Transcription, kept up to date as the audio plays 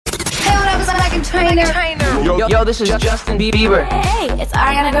Trainer. Yo, this is Justin Bieber. Hey, it's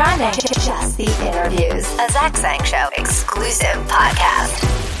Ariana Grande. Just the Interviews, a Zach Sang Show exclusive podcast.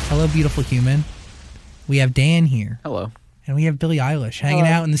 Hello, beautiful human. We have Dan here. Hello. And we have Billie Eilish hanging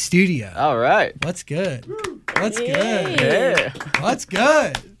out in the studio. All right. What's good? What's good? Yeah. What's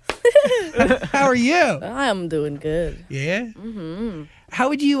good? How are you? I'm doing good. Yeah? Mm-hmm. How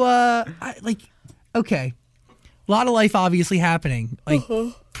would you, okay. A lot of life obviously happening.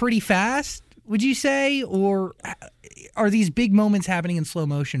 Pretty fast, would you say? Or are these big moments happening in slow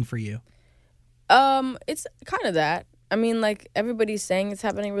motion for you? It's kind of that. I mean, like, everybody's saying it's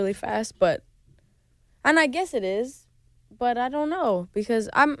happening really fast, and I guess it is, but I don't know, because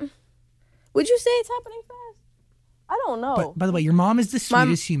would you say it's happening fast? I don't know. But, by the way, your mom is the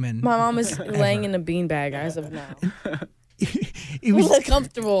sweetest human. My mom is laying in a beanbag as of now. It was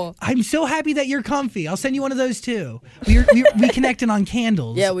comfortable. I'm so happy that you're comfy. I'll send you one of those too. We connected on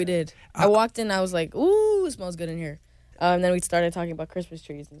candles. Yeah, we did. I walked in, I was like, ooh, it smells good in here. And then we started talking about Christmas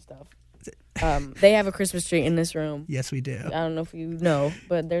trees and stuff. They have a Christmas tree in this room. Yes, we do. I don't know if you know,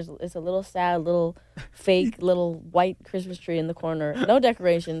 but it's a little sad, little fake, little white Christmas tree in the corner. No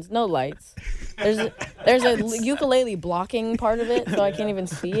decorations, no lights. There's a ukulele blocking part of it, so I can't even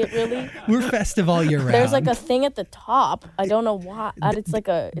see it really. We're festive all year round. There's like a thing at the top. I don't know why. It's like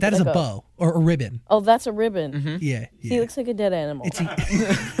a. That is a bow or a ribbon. Oh, that's a ribbon. Mm-hmm. Yeah. He looks like a dead animal.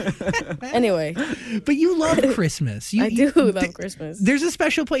 Anyway. But you love Christmas. I do love Christmas. There's a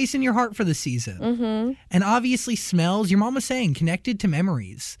special place in your heart for the season. Mm-hmm. And obviously smells, your mom was saying, connected to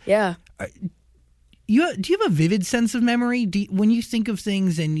memories. Yeah. Do you have a vivid sense of memory? When you think of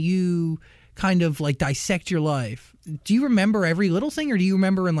things and you kind of like dissect your life, do you remember every little thing, or do you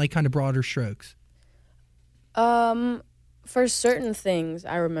remember in like kind of broader strokes? For certain things,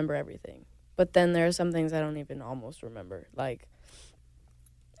 I remember everything. But then there are some things I don't even almost remember.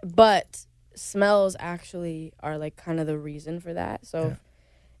 But smells actually are like kind of the reason for that. So yeah.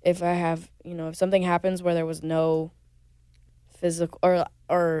 If I have, if something happens where there was no physical or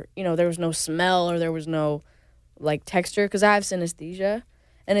there was no smell or there was no like texture, because I have synesthesia,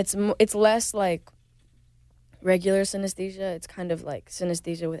 and it's less like regular synesthesia. It's kind of like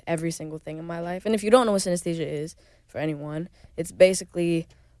synesthesia with every single thing in my life. And if you don't know what synesthesia is, for anyone, it's basically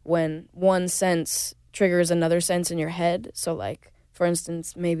when one sense triggers another sense in your head. So like, for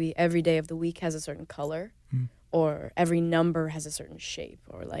instance, maybe every day of the week has a certain color. Or every number has a certain shape,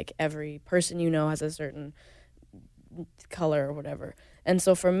 or like every person has a certain color or whatever. And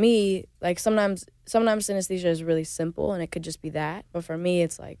so for me, like sometimes synesthesia is really simple and it could just be that. But for me,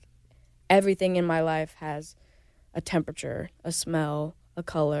 it's like everything in my life has a temperature, a smell, a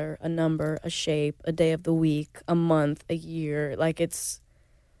color, a number, a shape, a day of the week, a month, a year. Like it's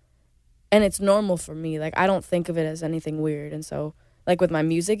normal for me. Like I don't think of it as anything weird. And so like with my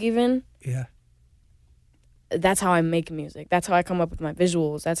music even. Yeah. That's how I make music. That's how I come up with my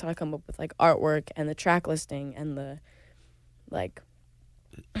visuals. That's how I come up with like artwork and the track listing and the like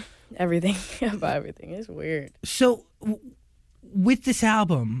everything about everything. It's weird. So with this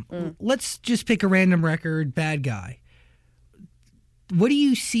album, let's just pick a random record, Bad Guy. What do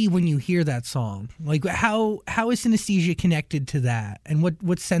you see when you hear that song? Like how is synesthesia connected to that? And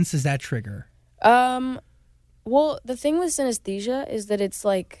what sense does that trigger? Well, the thing with synesthesia is that it's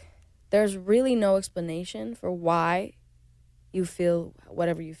like there's really no explanation for why you feel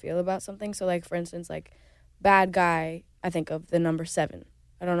whatever you feel about something. So, like, for instance, like, Bad Guy, I think of the number 7.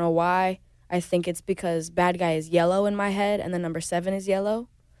 I don't know why. I think it's because Bad Guy is yellow in my head and the number 7 is yellow.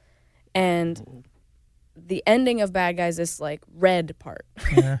 And the ending of Bad Guy is this, like, red part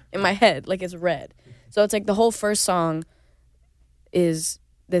in my head. Like, it's red. So it's like the whole first song is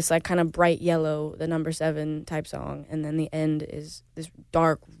this like kind of bright yellow, the number 7 type song, and then the end is this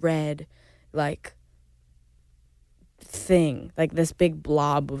dark red like thing, like this big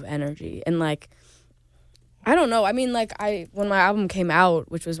blob of energy. And like I don't know, I mean, like when my album came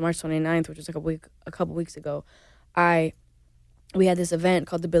out, which was March 29th, which was like a couple weeks ago, we had this event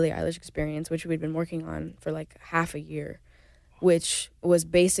called the Billie Eilish Experience, which we'd been working on for like half a year, which was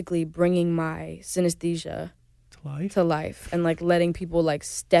basically bringing my synesthesia to life and like letting people like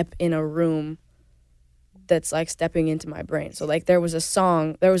step in a room that's like stepping into my brain. So like there was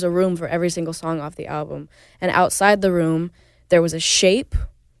a room for every single song off the album, and outside the room there was a shape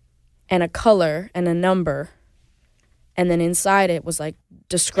and a color and a number, and then inside it was like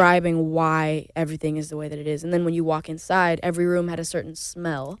describing why everything is the way that it is. And then when you walk inside, every room had a certain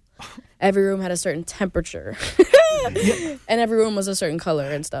smell, every room had a certain temperature, and every room was a certain color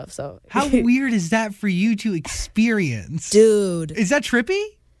and stuff. So how weird is that for you to experience? Dude. Is that trippy?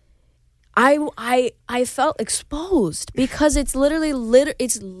 I felt exposed because it's literally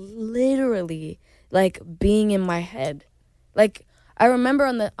literally like being in my head. Like I remember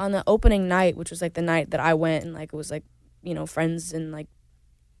on the opening night, which was like the night that I went, and like it was like, you know, friends and like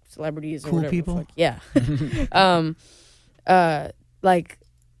celebrities or Cool whatever. people? Yeah. Like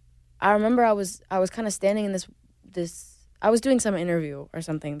I remember I was kind of standing in this I was doing some interview or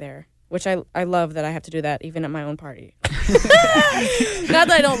something there, which I love that I have to do that even at my own party. Not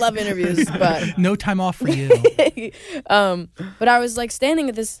that I don't love interviews, but No time off for you. but I was like standing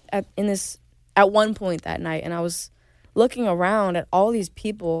at one point that night, and I was looking around at all these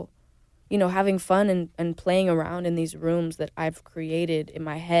people, you know, having fun and playing around in these rooms that I've created in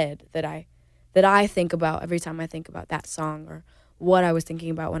my head that I think about every time I think about that song or what I was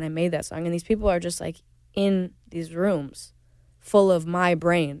thinking about when I made that song. And these people are just like in these rooms full of my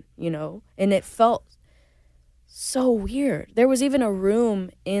brain, you know, and it felt so weird. There was even a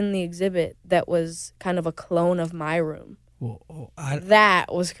room in the exhibit that was kind of a clone of my room. Well,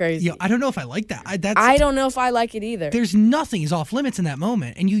 That was crazy. I don't know if I like that. I don't know if I like it either. There's nothing is off limits in that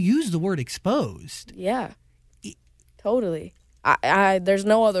moment, and you use the word exposed. Yeah, totally. I there's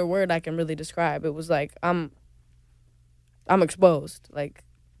no other word I can really describe. It was like I'm exposed. Like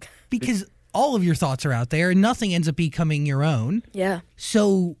Because all of your thoughts are out there, and nothing ends up becoming your own. yeah,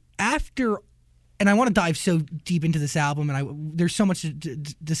 So after, and I want to dive so deep into this album, and there's so much to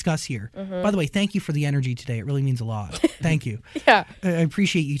discuss here. By the way, thank you for the energy today. It really means a lot. Thank you. yeah. I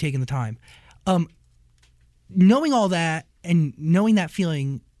appreciate you taking the time. Knowing all that and knowing that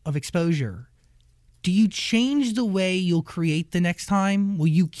feeling of exposure, do you change the way you'll create the next time? Will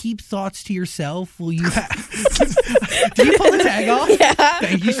you keep thoughts to yourself? Will you Did you pull the tag off? Yeah.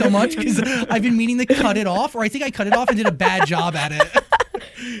 Thank you so much, because I've been meaning to cut it off, or I think I cut it off and did a bad job at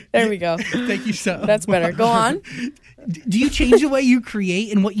it. There we go. Thank you so That's better. Go on. Do you change the way you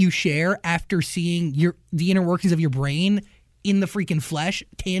create and what you share after seeing the inner workings of your brain in the freaking flesh?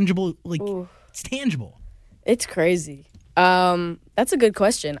 Tangible, like it's tangible. It's crazy. That's a good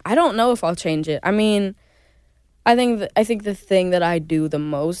question. I don't know if I'll change it. I mean, I think the thing that I do the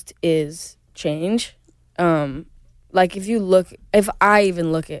most is change. Like if I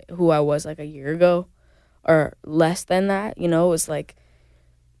even look at who I was like a year ago or less than that, you know, it's like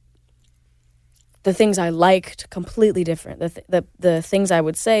the things I liked completely different. The things I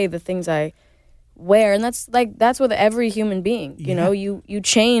would say, the things I wear, and that's with every human being. You know, you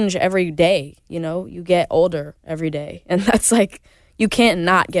change every day. You know, you get older every day, and that's like you can't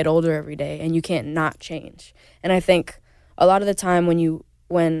not get older every day, and you can't not change. And I think a lot of the time when you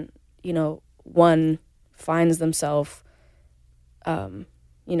know one finds themselves, you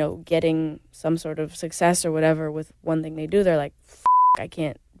know, getting some sort of success or whatever with one thing they do, they're like, I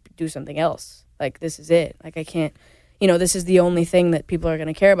can't do something else. Like, this is it. Like, I can't, you know, this is the only thing that people are going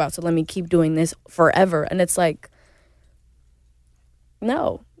to care about. So let me keep doing this forever. And it's like,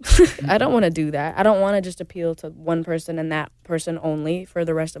 no, I don't want to do that. I don't want to just appeal to one person and that person only for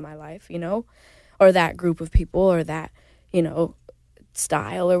the rest of my life, you know, or that group of people or that, you know,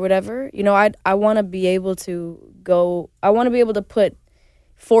 style or whatever. You know, I want to be able to I want to be able to put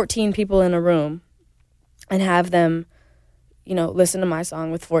 14 people in a room and have them, you know, listen to my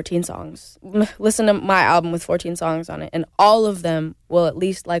song with 14 songs, listen to my album with 14 songs on it, and all of them will at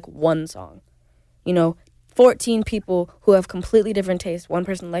least like one song. You know, 14 people who have completely different tastes. One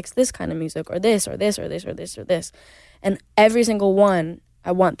person likes this kind of music or this or this or this or this or this. And every single one,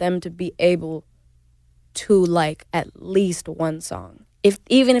 I want them to be able to like at least one song.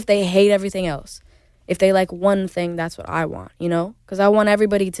 Even if they hate everything else. If they like one thing, that's what I want, you know? Because I want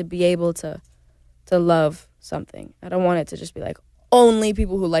everybody to be able to love something. I don't want it to just be like, only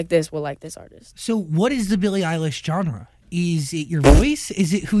people who like this will like this artist. So what is the Billie Eilish genre? Is it your voice?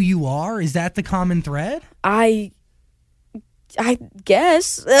 Is it who you are? Is that the common thread? I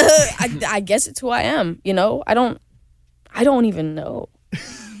guess. I guess it's who I am, you know? I don't even know.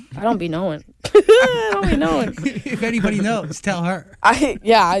 I don't be knowing. I don't be knowing. If anybody knows, tell her.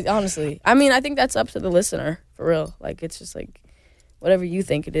 Honestly. I mean, I think that's up to the listener, for real. Like, it's just like, whatever you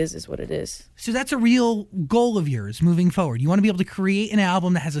think it is what it is. So that's a real goal of yours moving forward. You want to be able to create an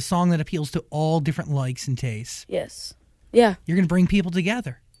album that has a song that appeals to all different likes and tastes. Yes. Yeah. You're going to bring people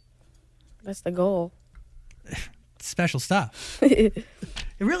together. That's the goal. Special stuff. It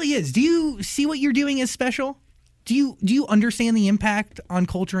really is. Do you see what you're doing as special? Do you understand the impact on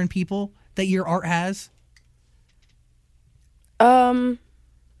culture and people that your art has?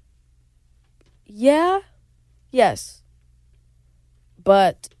 Yeah. Yes.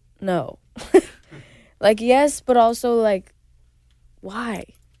 But no. Like, yes, but also, like, why?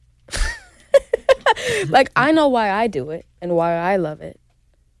 Like, I know why I do it and why I love it.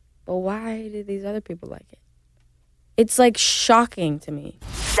 But why do these other people like it? It's, like, shocking to me.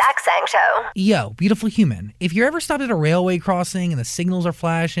 Zach Sang Show. Yo, beautiful human. If you're ever stopped at a railway crossing and the signals are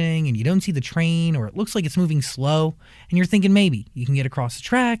flashing and you don't see the train or it looks like it's moving slow and you're thinking maybe you can get across the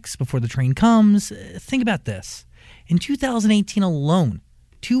tracks before the train comes, think about this. In 2018 alone,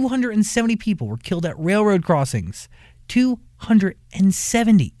 270 people were killed at railroad crossings.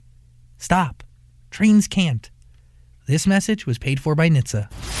 270. Stop. Trains can't. This message was paid for by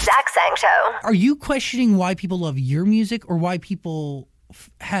NHTSA. Zach Sang Show. Are you questioning why people love your music or why people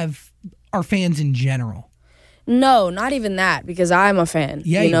are fans in general? No, not even that, because I'm a fan.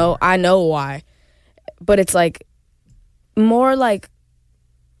 Yeah, you know, I know why. But it's like, more like,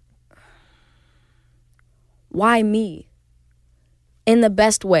 why me? In the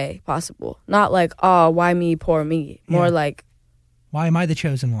best way possible. Not like, oh, why me, poor me. More like, why am I the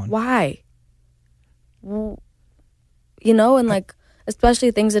chosen one? Why? You know, and like,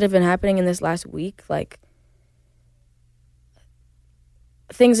 especially things that have been happening in this last week, like,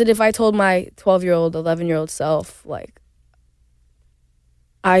 things that if I told my 12-year-old, 11-year-old self, like,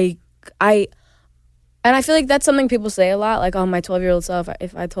 and I feel like that's something people say a lot, like, oh, my 12-year-old self,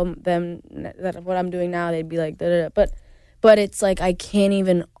 if I told them that what I'm doing now, they'd be like, da-da-da. But it's like I can't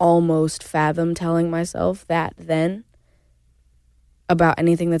even almost fathom telling myself that then about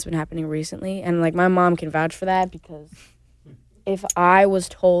anything that's been happening recently. And, like, my mom can vouch for that, because if I was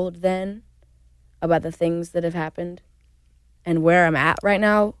told then about the things that have happened and where I'm at right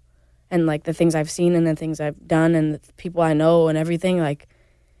now and, like, the things I've seen and the things I've done and the people I know and everything, like,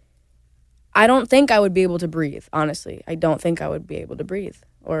 I don't think I would be able to breathe, honestly. I don't think I would be able to breathe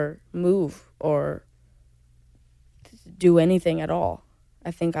or move or do anything at all.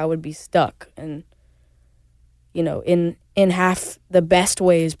 I think I would be stuck and, you know, in half the best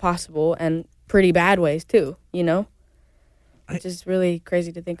ways possible and pretty bad ways too, you know? Which is really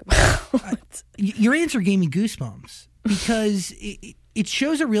crazy to think about. Your answer gave me goosebumps because it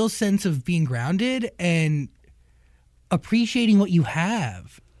shows a real sense of being grounded and appreciating what you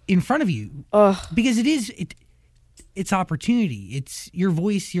have in front of you. Because it's opportunity. It's your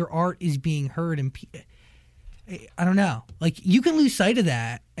voice, your art is being heard, and I don't know. Like, you can lose sight of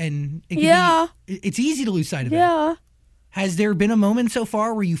that, and it's easy to lose sight of it. Yeah. Has there been a moment so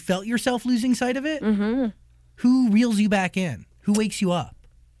far where you felt yourself losing sight of it? Mm-hmm. Who reels you back in? Who wakes you up?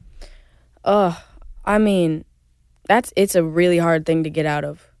 I mean, it's a really hard thing to get out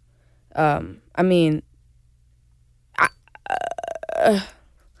of. I mean, I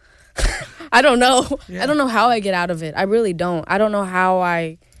don't know. Yeah. I don't know how I get out of it. I really don't. I don't know how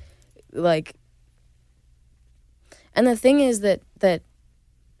I, like. And the thing is that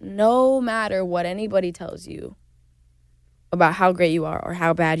no matter what anybody tells you about how great you are or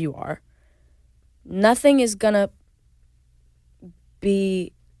how bad you are, nothing is gonna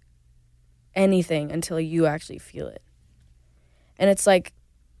be anything until you actually feel it. And it's like,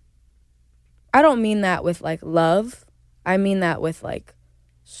 I don't mean that with, like, love. I mean that with, like,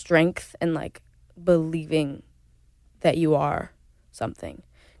 strength and, like, believing that you are something.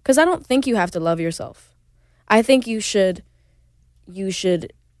 Because I don't think you have to love yourself. I think you should, you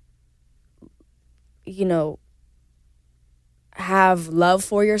know, have love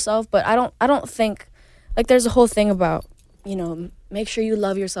for yourself, but I don't think, like, there's a whole thing about, you know, make sure you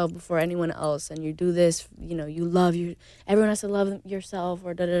love yourself before anyone else, and you do this, you know, everyone has to love yourself,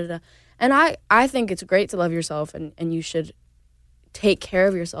 or da-da-da-da. And I think it's great to love yourself, and you should take care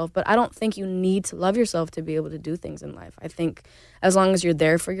of yourself, but I don't think you need to love yourself to be able to do things in life. I think as long as you're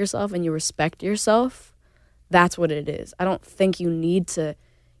there for yourself and you respect yourself, that's what it is. I don't think you need to,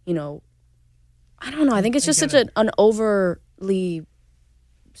 you know, I don't know. I think it's just such an overly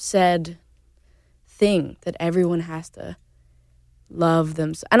said thing that everyone has to love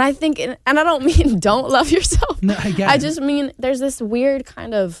themselves. And I think, and I don't mean don't love yourself. No, I just mean there's this weird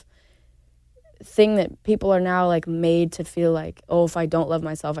kind of thing that people are now, like, made to feel like, oh, if I don't love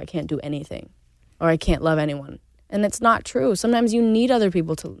myself, I can't do anything, or I can't love anyone. And it's not true. Sometimes you need other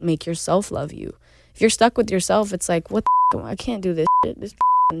people to make yourself love you. If you're stuck with yourself, it's like, what the I can't do this shit. This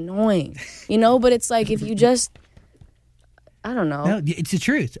annoying, you know? But it's like, if you just, I don't know. No, it's the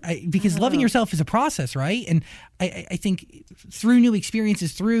truth. Because loving yourself is a process, right? And I think through new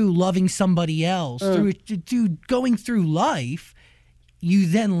experiences, through loving somebody else, through going through life, you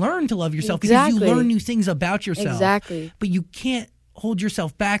then learn to love yourself because you learn new things about yourself. Exactly. But you can't hold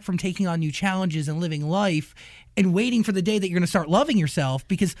yourself back from taking on new challenges and living life and waiting for the day that you're going to start loving yourself,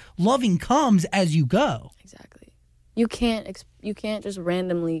 because loving comes as you go. Exactly. You can't just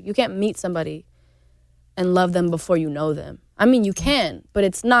randomly, you can't meet somebody and love them before you know them. I mean, you can, but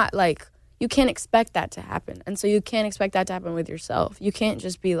it's not like, you can't expect that to happen. And so you can't expect that to happen with yourself. You can't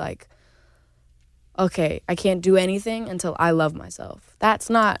just be like, okay, I can't do anything until I love myself. That's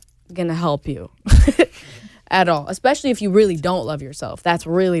not going to help you at all, especially if you really don't love yourself. That's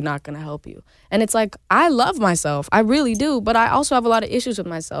really not going to help you. And it's like, I love myself. I really do. But I also have a lot of issues with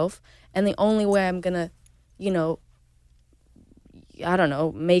myself. And the only way I'm going to, I don't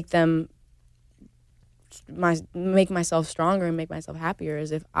know, make myself stronger and make myself happier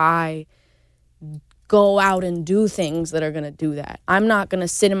is if I go out and do things that are going to do that. I'm not going to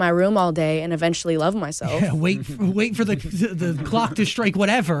sit in my room all day and eventually love myself. Yeah, wait for the clock to strike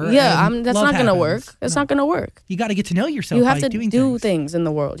whatever. Yeah, that's not going to work. That's not going to work. You got to get to know yourself. You have by to doing do things in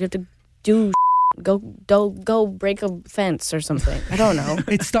the world. You have to do go break a fence or something. I don't know.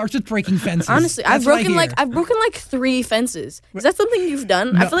 It starts with breaking fences. Honestly, I've broken like 3 fences. Is that something you've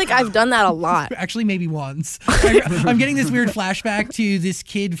done? No. I feel like I've done that a lot. Actually, maybe once. I'm getting this weird flashback to this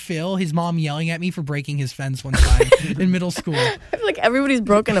kid Phil, his mom yelling at me for breaking his fence one time in middle school. I feel like everybody's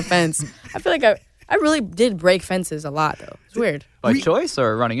broken a fence. I feel like I really did break fences a lot though. It's weird. By choice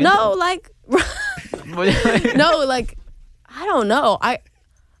or running into? No, like no, like I don't know.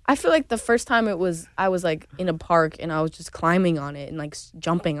 I feel like the first time I was like in a park and I was just climbing on it and like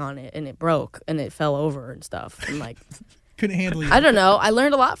jumping on it and it broke and it fell over and stuff and like couldn't handle it. I don't know. I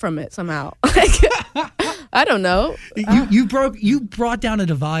learned a lot from it somehow. I don't know. You brought down a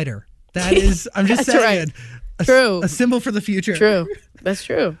divider. That is, I'm just saying. Right. True. A symbol for the future. True. That's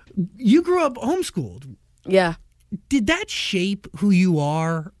true. You grew up homeschooled. Yeah. Did that shape who you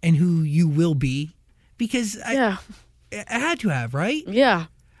are and who you will be? Because it had to have, right? Yeah.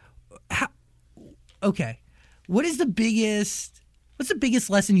 Okay. What's the biggest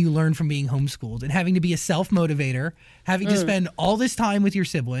lesson you learned from being homeschooled and having to be a self-motivator, having to spend all this time with your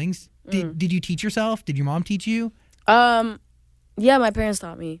siblings? Did you teach yourself? Did your mom teach you? Yeah, my parents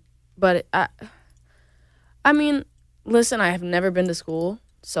taught me. But I mean, listen, I have never been to school,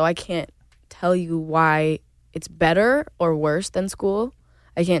 so I can't tell you why it's better or worse than school.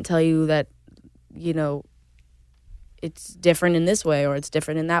 I can't tell you that, it's different in this way or it's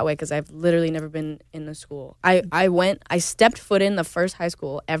different in that way because I've literally never been in a school. I stepped foot in the first high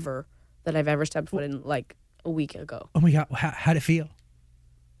school ever that I've ever stepped foot in like a week ago. Oh my God, how'd it feel?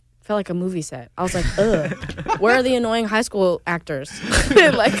 Felt like a movie set. I was like, ugh, where are the annoying high school actors?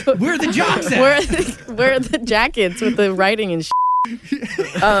 Like, where are the jocks at? Where are the jackets with the writing and shit?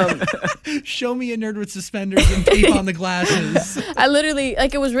 Show me a nerd with suspenders and tape on the glasses. I literally,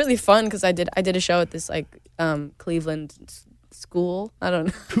 like, it was really fun because I did a show at this like Cleveland school. I don't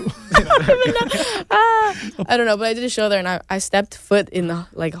know. I don't know, but I did a show there and I stepped foot in the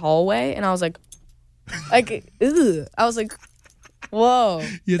like hallway and I was like ugh. I was like, whoa.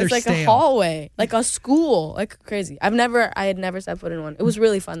 Yeah, it's like a hallway, like a school, like crazy. I had never stepped foot in one. It was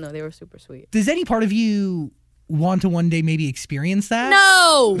really fun though. They were super sweet. Does any part of you want to one day maybe experience that?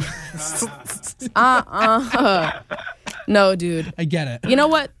 No. No, dude. I get it. You know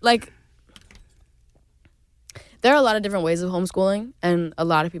what? Like, there are a lot of different ways of homeschooling, and a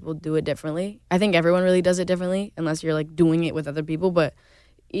lot of people do it differently. I think everyone really does it differently, unless you're like doing it with other people. But,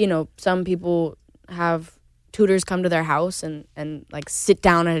 some people have tutors come to their house and like sit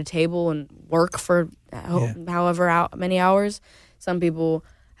down at a table and work for however many hours. Some people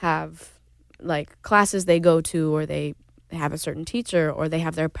have like classes they go to, or they have a certain teacher, or they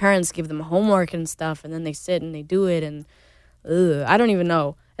have their parents give them homework and stuff, and then they sit and they do it, and I don't even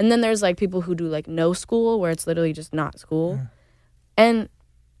know. And then there's like people who do like no school, where it's literally just not school. Yeah. And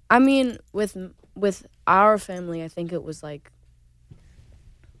I mean, with our family, I think it was like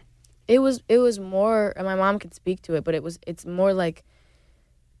it was more, and my mom could speak to it, but it's more like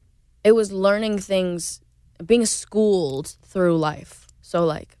it was learning things, being schooled through life. So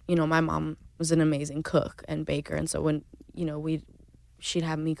like, my mom was an amazing cook and baker, and so when she'd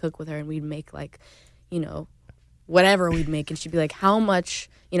have me cook with her, and we'd make like whatever we'd make, and she'd be like, how much,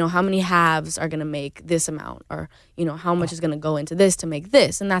 how many halves are gonna make this amount, or how much is gonna go into this to make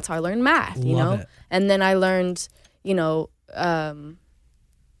this. And that's how I learned math. Love it. And then I learned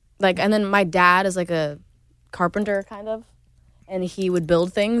and then my dad is like a carpenter kind of, and he would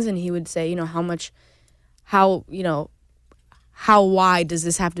build things, and he would say, how wide does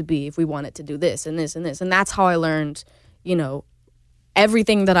this have to be if we want it to do this and this and this. And that's how I learned,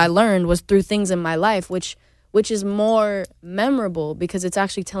 everything that I learned was through things in my life, which is more memorable because it's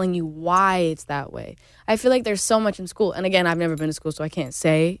actually telling you why it's that way. I feel like there's so much in school. And again, I've never been to school, so I can't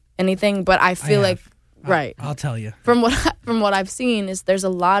say anything, but I feel like, right. I'll tell you. From what I've seen is there's a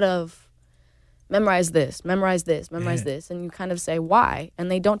lot of memorize this, and you kind of say why,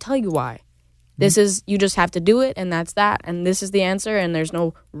 and they don't tell you why. This is, you just have to do it, and that's that, and this is the answer, and there's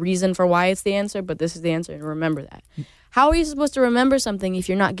no reason for why it's the answer, but this is the answer, and remember that. how are you supposed to remember something if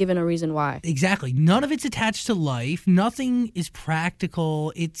you're not given a reason why? Exactly. None of it's attached to life. Nothing is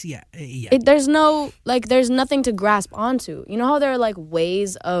practical. It's There's nothing to grasp onto. You know how there are like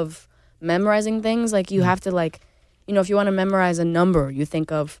ways of memorizing things? Like you have to like, you know, if you want to memorize a number, you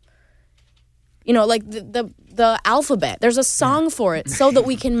think of, you know, like the alphabet. There's a song for it so that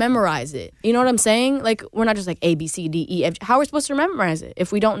we can memorize it. You know what I'm saying? Like, we're not just like A, B, C, D, E, F. How are we supposed to memorize it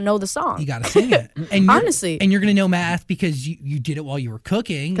if we don't know the song? You got to sing it. And honestly. And you're going to know math because you did it while you were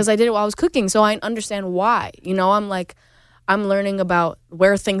cooking. Because I did it while I was cooking, so I understand why. You know, I'm learning about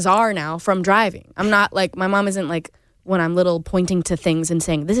where things are now from driving. I'm not like, my mom isn't like, when I'm little, pointing to things and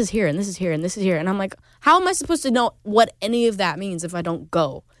saying, this is here, and this is here, and this is here. And I'm like, how am I supposed to know what any of that means if I don't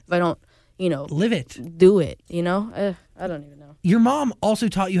go? If I don't, you know, live it, do it, you know? I don't even know. Your mom also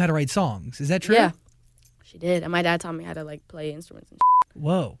taught you how to write songs. Is that true? Yeah, she did. And my dad taught me how to like play instruments and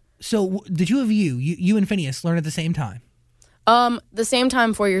Whoa. So the two of you and Phineas learn at the same time? The same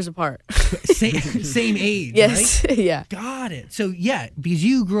time, 4 years apart. same age, yes. Right? Yeah. Got it. So yeah, because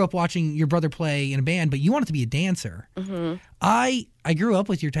you grew up watching your brother play in a band, but you wanted to be a dancer. Mm-hmm. I grew up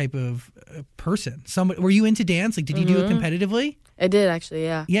with your type of person. Were you into dance? Like, did you do it competitively? I did, actually,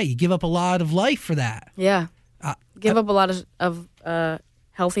 yeah. Yeah, you give up a lot of life for that. Yeah. Give up a lot of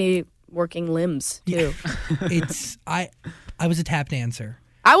healthy working limbs, too. I was a tap dancer.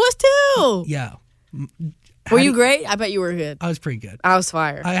 I was, too! Yeah. Were you great? I bet you were good. I was pretty good. I was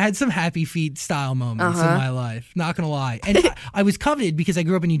fire. I had some Happy Feet style moments in my life, not going to lie. And I was coveted because I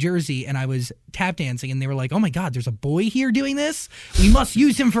grew up in New Jersey and I was tap dancing and they were like, oh my God, there's a boy here doing this? We must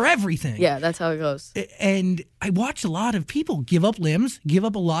use him for everything. Yeah, that's how it goes. And I watched a lot of people give up limbs, give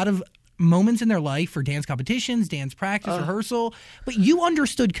up a lot of moments in their life for dance competitions, dance practice, rehearsal. But you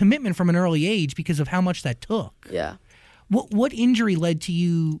understood commitment from an early age because of how much that took. Yeah. What injury led to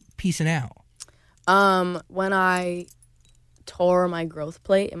you peacing out? When I tore my growth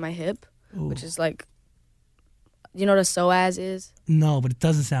plate in my hip, which is like, you know what a psoas is? No, but it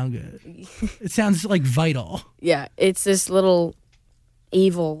doesn't sound good. It sounds like vital. Yeah, it's this little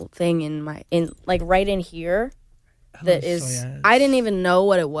evil thing in like right in here that is, psoas. I didn't even know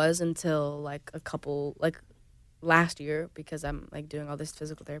what it was until like last year because I'm like doing all this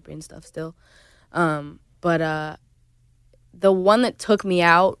physical therapy and stuff still. But the one that took me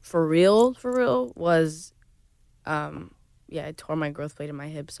out for real was, I tore my growth plate in my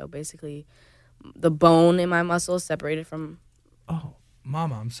hip. So basically, the bone in my muscle is separated from. Oh,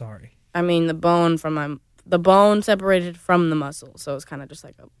 Mama, I'm sorry. I mean, the bone separated from the muscle, so it's kind of just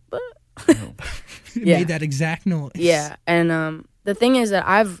like a. It made that exact noise. Yeah, and the thing is that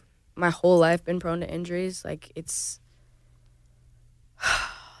I've my whole life been prone to injuries. Like it's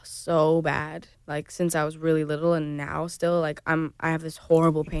so bad. Like since I was really little and now still like I have this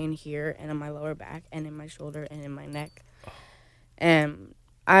horrible pain here and in my lower back and in my shoulder and in my neck. And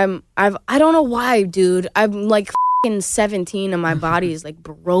I don't know why, dude. I'm like 17 and my body is like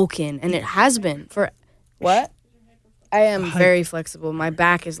broken and it has been for what? I am very flexible. My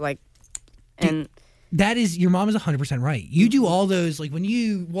back is like and that is, your mom is 100% right. You do all those, like when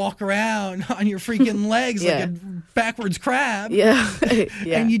you walk around on your freaking legs like a backwards crab. Yeah.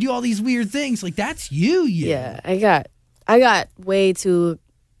 And you do all these weird things. Like that's you. Yeah. I got way too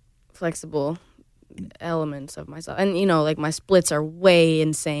flexible elements of myself. And, you know, like my splits are way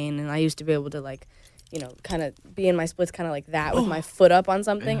insane. And I used to be able to like, you know, kind of be in my splits kind of like that with my foot up on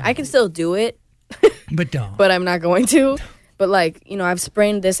something. I can still do it. But don't. But I'm not going to. But like, you know, I've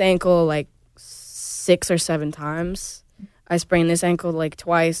sprained this ankle like 6 or 7 times. I sprained this ankle like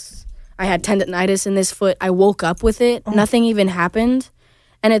twice. I had tendonitis in this foot. I woke up with it. Nothing even happened.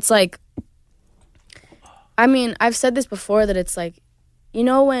 And it's like, I mean, I've said this before that it's like, you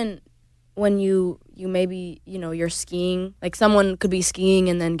know, when you maybe, you know, you're skiing, like someone could be skiing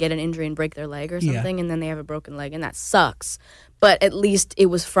and then get an injury and break their leg or something, and then they have a broken leg, and that sucks. But at least it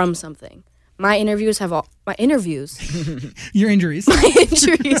was from something. My injuries. Your injuries.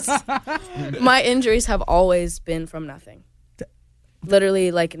 My injuries have always been from nothing.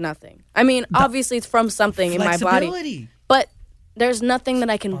 Literally, like nothing. I mean, obviously it's from something in my body. But there's nothing that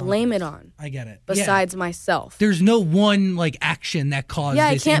I can blame it on. I get it. Besides myself. There's no one, like, action that caused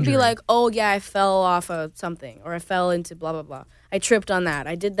this this I can't injury. be like, oh, yeah, I fell off of something. Or I fell into blah, blah, blah. I tripped on that.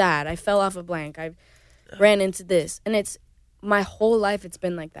 I did that. I fell off a blank. I ran into this. And it's, my whole life it's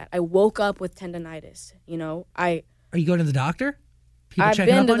been like that. I woke up with tendonitis, you know. Are you going to the doctor? I've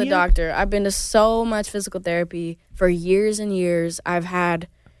been to the doctor. I've been to so much physical therapy for years and years. I've had,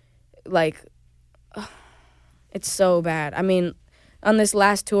 like, it's so bad. I mean, on this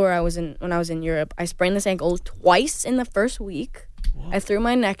last tour when I was in Europe, I sprained this ankle twice in the first week. I threw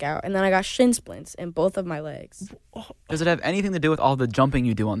my neck out, and then I got shin splints in both of my legs. Does it have anything to do with all the jumping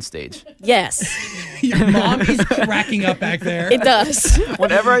you do on stage? Yes, Your mom is cracking up back there. it does.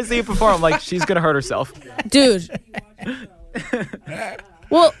 Whenever I see you perform, I'm like, she's gonna hurt herself. Dude.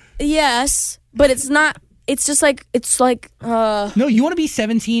 Well, yes, but it's not. It's just like No, you want to be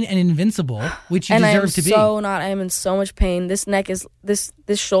 17 and invincible, which you and I am deserve to be. so not. I am in so much pain. This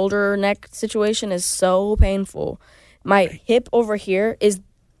shoulder neck situation is so painful. My hip over here is,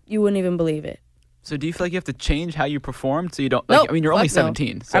 you wouldn't even believe it. So do you feel like you have to change how you perform so you don't? Like, Nope, I mean, you're only fuck no.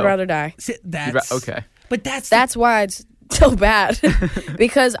 17. So I'd rather die. See, that's okay. But that's That's why it's so bad.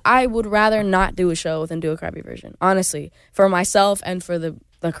 Because I would rather not do a show than do a crappy version. Honestly, for myself and for the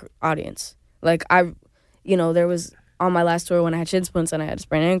audience. Like there was on my last tour when I had shin splints and I had a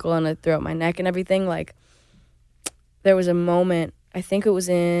sprained ankle and I threw out my neck and everything. Like, there was a moment. I think it was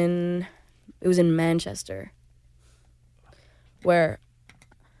in Manchester, where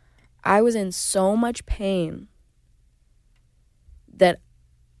I was in so much pain that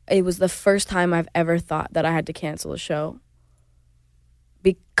it was the first time I've ever thought that I had to cancel a show.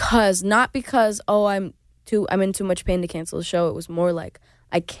 Not because I'm in too much pain to cancel a show. It was more like,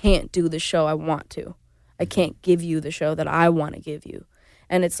 I can't do the show I want to. I can't give you the show that I want to give you.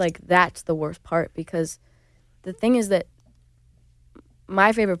 And it's like, that's the worst part, because the thing is that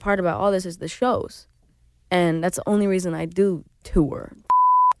my favorite part about all this is the shows. And that's the only reason I do tour.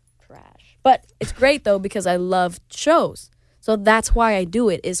 Trash. But it's great, though, because I love shows. So that's why I do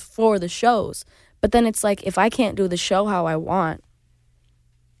it, is for the shows. But then it's like, if I can't do the show how I want,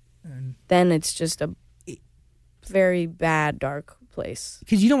 then it's just a very bad, dark place.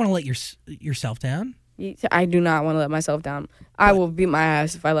 because you don't want to let yourself down. I do not want to let myself down. I will beat my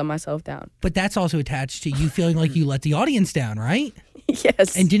ass if I let myself down. But that's also attached to you feeling like you let the audience down, right?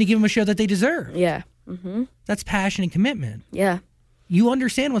 Yes. And didn't give them a show that they deserve. Yeah. Mm-hmm. That's passion and commitment. Yeah. You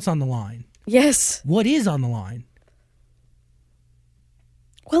understand what's on the line. Yes. What is on the line?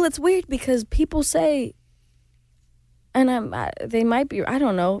 Well, it's weird because people say, and they might be, I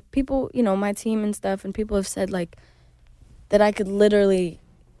don't know, people, my team and stuff, and people have said, like, that I could literally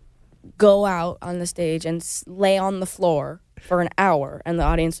go out on the stage and lay on the floor for an hour and the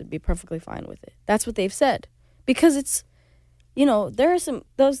audience would be perfectly fine with it. That's what they've said. Because it's, there are some,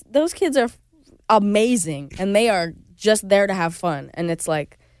 those kids are amazing and they are just there to have fun. And it's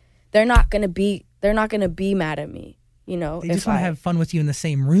like, they're not going to be mad at me, They just want to have fun with you in the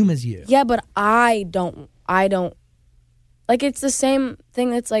same room as you. Yeah, but I don't, like, it's the same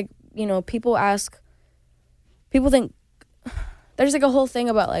thing that's like, people think, there's like a whole thing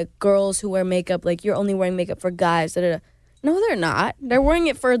about like girls who wear makeup, like you're only wearing makeup for guys. No, they're not. They're wearing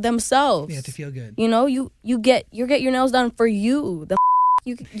it for themselves. Yeah, to feel good. You get your nails done for you.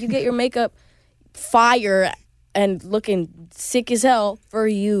 You get your makeup fire and looking sick as hell for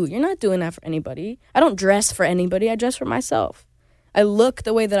you. You're not doing that for anybody. I don't dress for anybody. I dress for myself. I look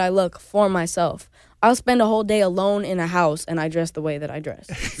the way that I look for myself. I'll spend a whole day alone in a house and I dress the way that I dress.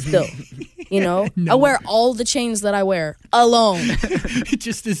 Still, No. I wear all the chains that I wear alone.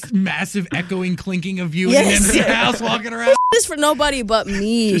 Just this massive echoing clinking of you Yes. in the house walking around. This is for nobody but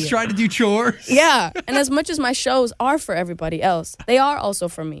me. Just trying to do chores. Yeah, and as much as my shows are for everybody else, they are also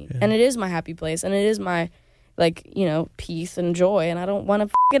for me. Yeah. And it is my happy place, and it is my, peace and joy, and I don't want to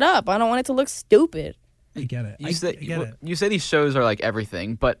f*** it up. I don't want it to look stupid. I get it. You say these shows are like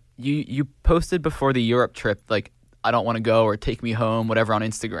everything, but you posted before the Europe trip, like, I don't want to go or take me home, whatever, on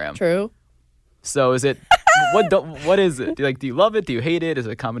Instagram. True. So is it, what is it? Do you love it? Do you hate it? Is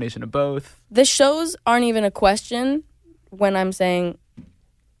it a combination of both? The shows aren't even a question when I'm saying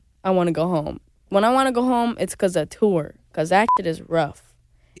I want to go home. When I want to go home, it's because of tour, because that shit is rough.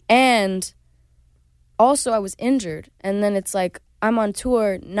 And also I was injured, and then it's like, I'm on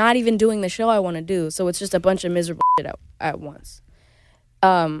tour, not even doing the show I want to do, so it's just a bunch of miserable shit at once.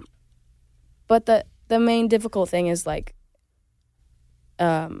 But the main difficult thing is like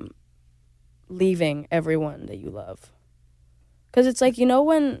leaving everyone that you love, because it's like,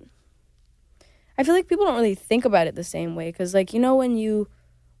 when I feel like people don't really think about it the same way, because like,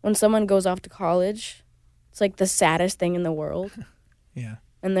 when someone goes off to college, it's like the saddest thing in the world. Yeah.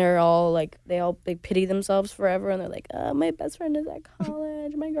 And they're all like, they pity themselves forever. And they're like, oh, my best friend is at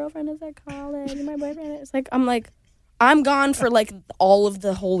college. My girlfriend is at college. My boyfriend is like, I'm gone for like all of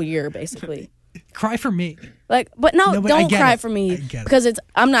the whole year, basically. Cry for me. Like, but no, don't cry for me, because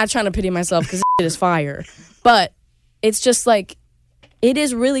I'm not trying to pity myself, because it is fire. But it's just like, it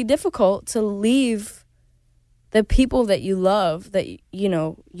is really difficult to leave the people that you love, that,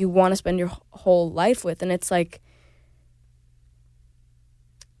 you want to spend your whole life with. And it's like,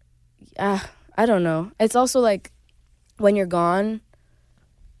 I don't know. It's also like, when you're gone,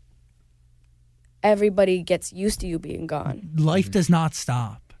 everybody gets used to you being gone. Life does not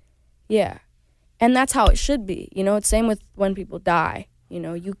stop. Yeah. And that's how it should be. You know, it's same with when people die. You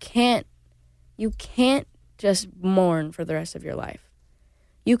know, you can't just mourn for the rest of your life.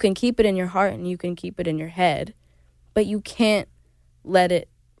 You can keep it in your heart and you can keep it in your head, but you can't let it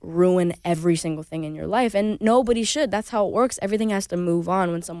ruin every single thing in your life. And nobody should. That's how it works. Everything has to move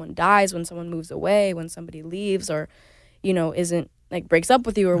on. When someone dies, when someone moves away, when somebody leaves or, you know, isn't like breaks up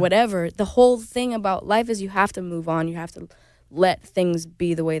with you or whatever. The whole thing about life is you have to move on. You have to let things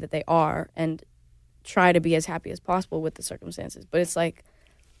be the way that they are and try to be as happy as possible with the circumstances. But it's like,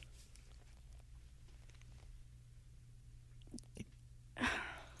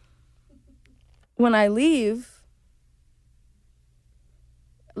 when I leave,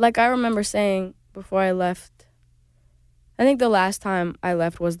 like I remember saying before I left, I think the last time I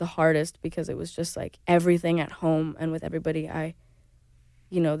left was the hardest because it was just like everything at home and with everybody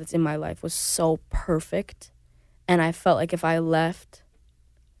that's in my life was so perfect. And I felt like if I left,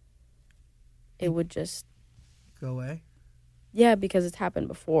 it would just go away. Yeah, because it's happened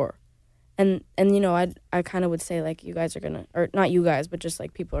before. And you know, I kind of would say, like, you guys are going to, or not you guys, but just,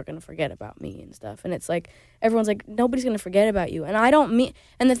 like, people are going to forget about me and stuff. And it's, like, everyone's, like, nobody's going to forget about you. And I don't mean,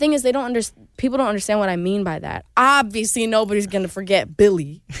 and the thing is, people don't understand what I mean by that. Obviously, nobody's going to forget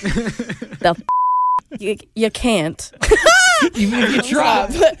Billy. You can't. Even if you try.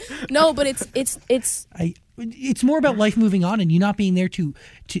 No, but it's more about life moving on and you not being there to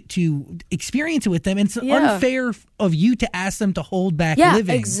experience it with them. And it's unfair of you to ask them to hold back living.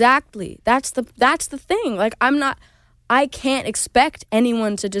 Yeah, exactly. That's the thing. Like, I can't expect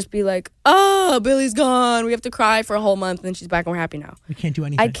anyone to just be like, oh, Billy's gone. We have to cry for a whole month and then she's back and we're happy now. We can't do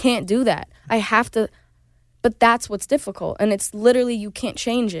anything. I can't do that. I have to. But that's what's difficult. And it's literally, you can't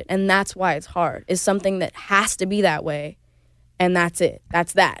change it. And that's why it's hard. It's something that has to be that way. And that's it.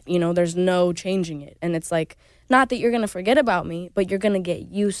 That's that. You know, there's no changing it. And it's like, not that you're going to forget about me, but you're going to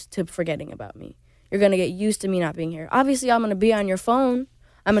get used to forgetting about me. You're going to get used to me not being here. Obviously, I'm going to be on your phone.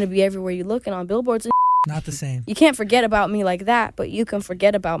 I'm going to be everywhere you look and on billboards and not the same. You can't forget about me like that, but you can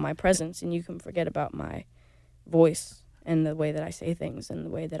forget about my presence and you can forget about my voice and the way that I say things and the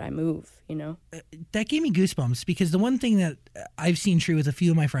way that I move, you know? That gave me goosebumps because the one thing that I've seen true with a few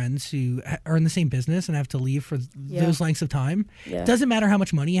of my friends who are in the same business and have to leave for those lengths of time, doesn't matter how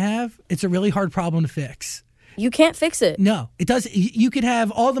much money you have, it's a really hard problem to fix. You can't fix it. No, it does. You could have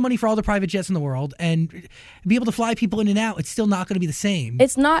all the money for all the private jets in the world and be able to fly people in and out. It's still not going to be the same.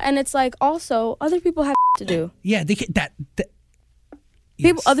 It's not, and it's like also other people have to do. Yeah, they can, that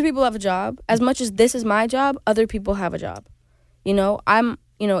Other people have a job. As much as this is my job, other people have a job. You know,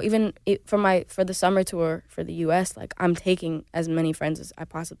 even for the summer tour for the U.S., like, I'm taking as many friends as I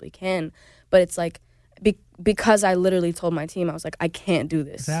possibly can. But it's like, because I literally told my team, I was like, I can't do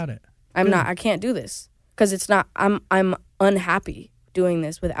this. Without it. I can't do this. Because it's not, I'm unhappy doing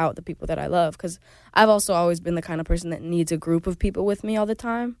this without the people that I love. Because I've also always been the kind of person that needs a group of people with me all the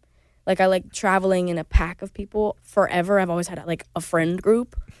time. Like, I like traveling in a pack of people forever. I've always had, like, a friend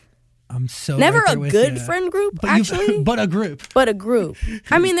group. I'm so never right a there with good you. friend group, but actually. But a group. But a group.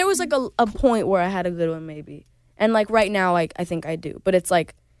 I mean, there was, like, a point where I had a good one, maybe. And, like, right now, I think I do. But it's,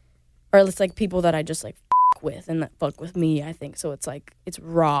 like, or it's, like, people that I just, like, with and that fuck with me, I think. So it's, like, it's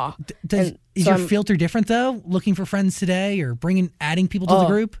raw. Is your filter different, though? Looking for friends today or adding people to the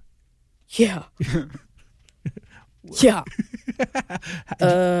group? Yeah. Yeah.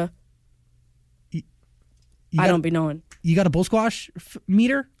 I don't be knowing. You got a bull squash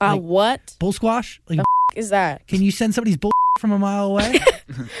meter? What? Bull squash? Like, the is that? Can you send somebody's bull from a mile away?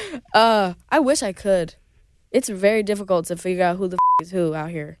 I wish I could. It's very difficult to figure out who the is who out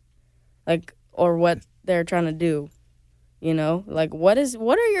here. Like, or what they're trying to do. You know? Like, what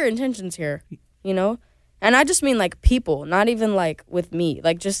are your intentions here? You know? And I just mean, like, people, not even, like, with me.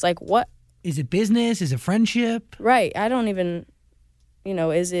 Like, just, like, what? Is it business? Is it friendship? Right. I don't even,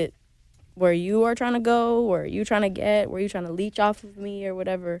 is it where you are trying to go? Where are you trying to get? Where are you trying to leech off of me or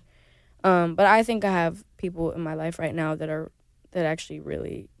whatever? But I think I have people in my life right now that actually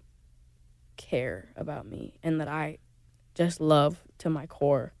really care about me and that I just love to my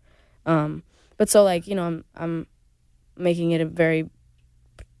core. But so, like, I'm making it a very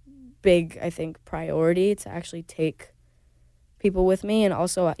big, I think, priority to actually take people with me. And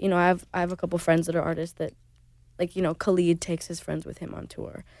also, I have a couple friends that are artists that, like, Khalid takes his friends with him on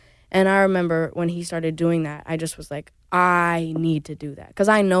tour. And I remember when he started doing that, I just was like, I need to do that. Because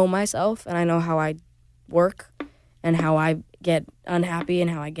I know myself and I know how I work and how I get unhappy and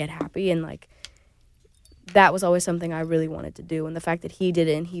how I get happy. And, like, that was always something I really wanted to do. And the fact that he did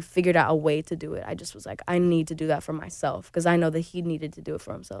it and he figured out a way to do it, I just was like, I need to do that for myself because I know that he needed to do it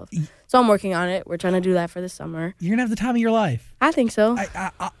for himself. So I'm working on it. We're trying to do that for this summer. You're gonna have the time of your life. I think so.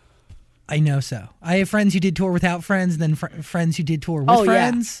 I know so. I have friends who did tour without friends, and then friends who did tour with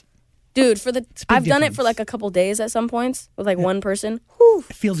friends. Dude, I've done it difference. for like a couple days at some points with like one person. Whew,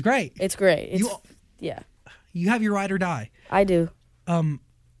 It feels great. it's great. Yeah, You have your ride or die. I do.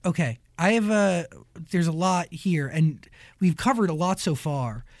 Okay. I have there's a lot here, and we've covered a lot so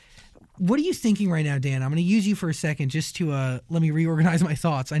far. What are you thinking right now, Dan? I'm going to use you for a second just to let me reorganize my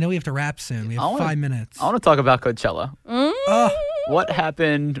thoughts. I know we have to wrap soon. We have 5 minutes. I want to talk about Coachella. What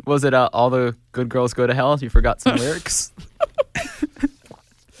happened? Was it all the good girls go to hell? You forgot some lyrics?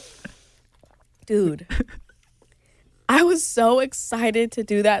 Dude, I was so excited to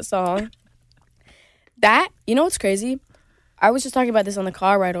do that song. You know what's crazy? I was just talking about this on the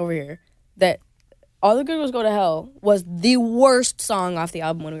car ride over here, that All the Good Girls Go to Hell was the worst song off the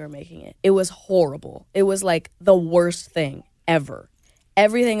album when we were making it. It was horrible. It was like the worst thing ever.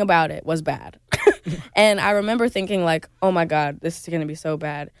 Everything about it was bad. And I remember thinking like, oh my God, this is going to be so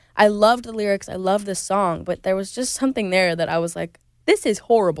bad. I loved the lyrics. I loved the song, but there was just something there that I was like, this is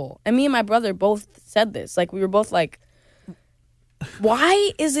horrible. And me and my brother both said this. Like, we were both like,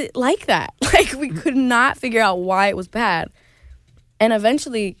 why is it like that? Like, we could not figure out why it was bad. And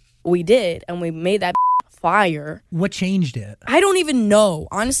eventually we did, and we made that fire. What changed it? I don't even know.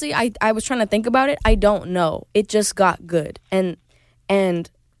 Honestly, I was trying to think about it. I don't know. It just got good. And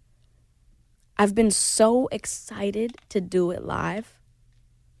I've been so excited to do it live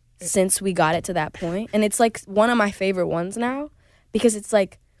since we got it to that point. And it's like one of my favorite ones now because it's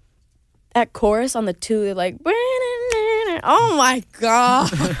like that chorus on the two, they're like, oh my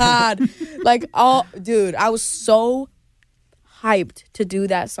God. Like, dude, I was so hyped to do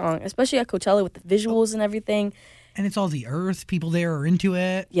that song, especially at Coachella with the visuals and everything. And it's all the earth. People there are into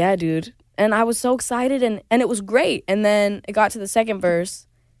it. Yeah, dude. And I was so excited, and it was great. And then it got to the second verse,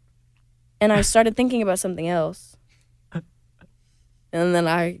 and I started thinking about something else. And then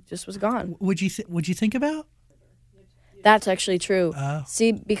I just was gone. What'd you think about? That's actually true. Oh.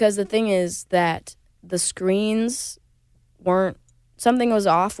 See, because the thing is that the screens weren't... Something was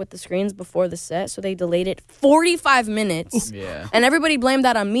off with the screens before the set, so they delayed it 45 minutes. Yeah. And everybody blamed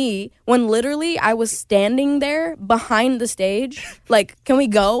that on me when literally I was standing there behind the stage. Like, can we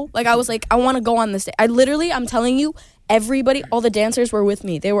go? Like, I was like, I want to go on the stage. I'm telling you, everybody, all the dancers were with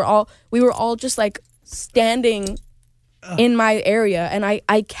me. We were all just like standing in my area. And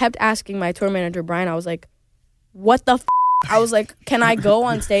I kept asking my tour manager, Brian, I was like, what the f-? I was like, can I go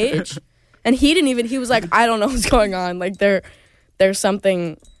on stage? And he was like, I don't know what's going on. Like, there's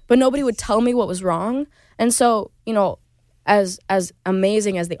something, but nobody would tell me what was wrong. And so, you know, as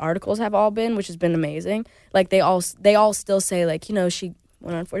amazing as the articles have all been, which has been amazing, like they all still say like, you know, she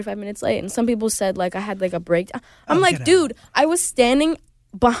went on 45 minutes late. And some people said like I had like a breakdown. I'm like, dude, I was standing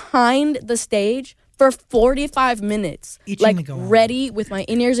behind the stage for 45 minutes, like ready with my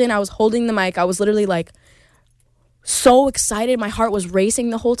in-ears in. I was holding the mic. I was literally like so excited. My heart was racing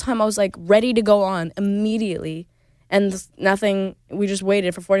the whole time. I was like ready to go on immediately. And nothing, we just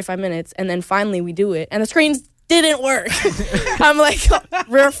waited for 45 minutes, and then finally we do it, and the screens didn't work. I'm like,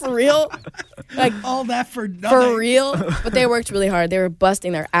 for real? Like, all that for nothing. For real? But they worked really hard. They were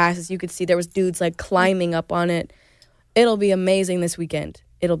busting their asses. You could see there was dudes, like, climbing up on it. It'll be amazing this weekend.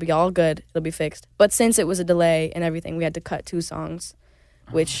 It'll be all good. It'll be fixed. But since it was a delay and everything, we had to cut 2 songs,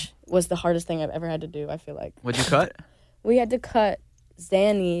 which was the hardest thing I've ever had to do, I feel like. What'd you cut? We had to cut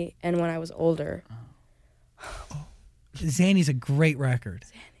Zanny and When I Was Older. Zanny's a great record.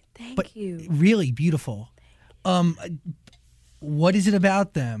 Thank you. Really beautiful. What is it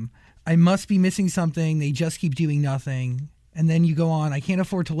about them? I must be missing something. They just keep doing nothing. And then you go on, I can't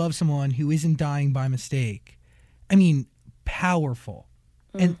afford to love someone who isn't dying by mistake. I mean, powerful.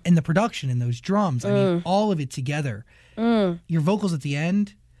 And the production and those drums. I mean, all of it together. Your vocals at the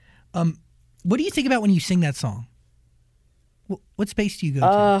end. What do you think about when you sing that song? What space do you go to?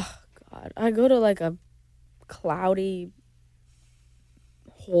 Oh, God. I go to like a cloudy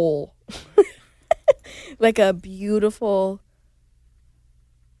hole. Like a beautiful...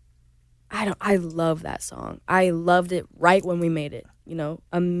 I love that song. I loved it right when we made it, you know,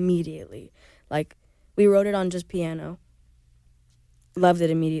 immediately. Like, we wrote it on just piano. Loved it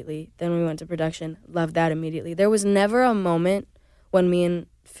immediately. Then we went to production. Loved that immediately. There was never a moment when me and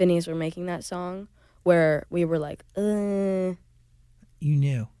Phineas were making that song where we were like, You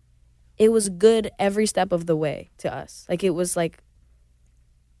knew. It was good every step of the way to us. Like, it was like...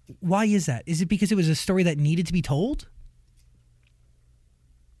 Why is that? Is it because it was a story that needed to be told?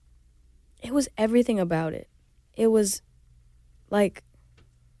 it was everything about it. It was like,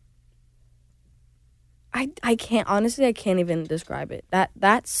 I can't, honestly, I can't even describe it.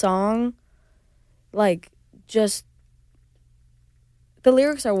 That song, like, just, the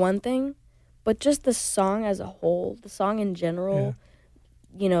lyrics are one thing, but just the song as a whole, the song in general,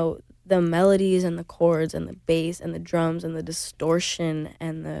 you know, the melodies and the chords and the bass and the drums and the distortion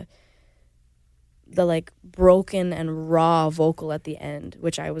and the like broken and raw vocal at the end,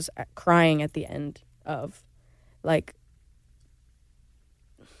 which I was crying at the end of, like,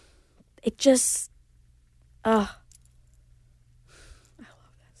 it just, I love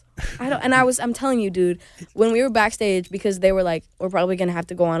that song. I'm telling you, dude, when we were backstage, because they were like, we're probably gonna have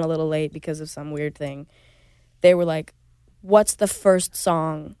to go on a little late because of some weird thing, they were like, what's the first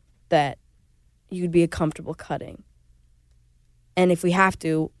song that you'd be comfortable cutting? And if we have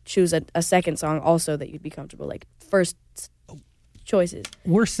to, choose a second song also that you'd be comfortable, like, first choices.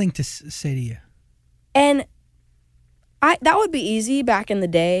 Worst thing to say to you. And that would be easy back in the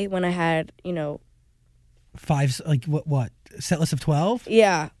day when I had, you know, 5, like, what? Set list of 12?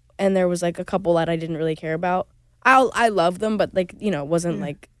 Yeah, and there was, like, a couple that I didn't really care about. I love them, but, like, you know, it wasn't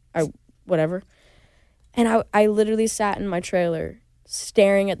like, whatever. And I literally sat in my trailer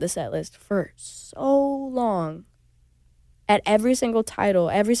staring at the set list for so long at every single title,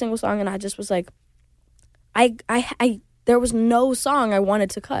 every single song, and I just was like, there was no song I wanted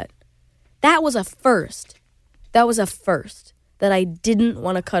to cut. That was a first. That was a first, that I didn't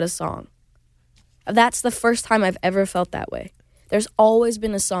want to cut a song. That's the first time I've ever felt that way. There's always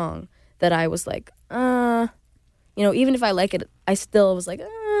been a song that I was like, you know, even if I like it, I still was like,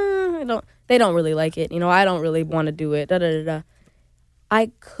 they don't really like it. You know, I don't really want to do it.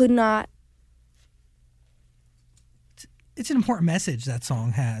 I could not. It's an important message that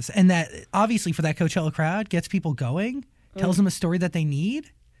song has. And that, obviously, for that Coachella crowd, gets people going, tells them a story that they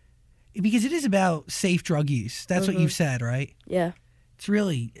need. Because it is about safe drug use. That's what you've said, right? Yeah. It's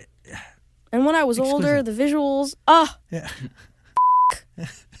really... And when I was older, the visuals, yeah.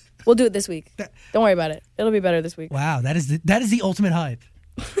 We'll do it this week. Don't worry about it. It'll be better this week. Wow, that is the ultimate hype.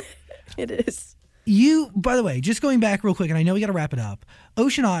 It is. You, by the way, just going back real quick, and I know we got to wrap it up.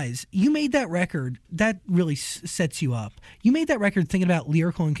 Ocean Eyes, you made that record, that really sets you up. You made that record thinking about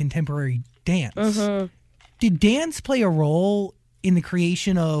lyrical and contemporary dance. Mm-hmm. Did dance play a role in the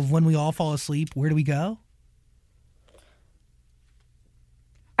creation of When We All Fall Asleep, Where Do We Go?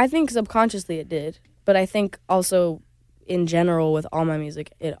 I think subconsciously it did, but I think also in general with all my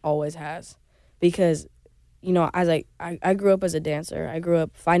music, it always has. Because, you know, as I grew up as a dancer. I grew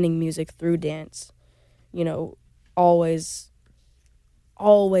up finding music through dance. You know, always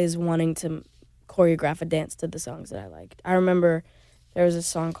wanting to choreograph a dance to the songs that I liked. I remember there was a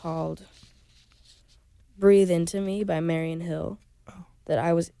song called Breathe Into Me by Marion Hill that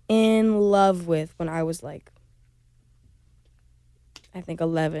I was in love with when I was like, I think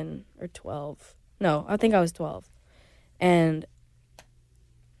 11 or 12. No, I think I was 12. And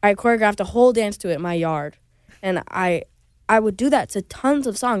I choreographed a whole dance to it in my yard. And I would do that to tons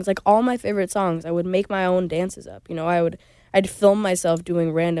of songs, like all my favorite songs. I would make my own dances up. You know, I'd film myself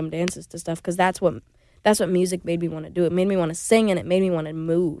doing random dances to stuff because that's what music made me want to do. It made me want to sing and it made me want to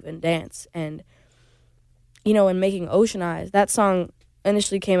move and dance. And, you know, in making Ocean Eyes, that song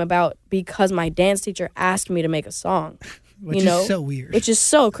initially came about because my dance teacher asked me to make a song. Which you know? is so weird. Which is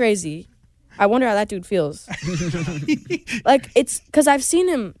so crazy. I wonder how that dude feels. Like, it's because I've seen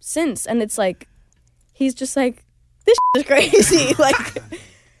him since, and it's like, he's just like, this is crazy. Like,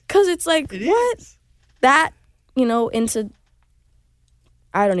 because it's like, what? Is. That, you know, into,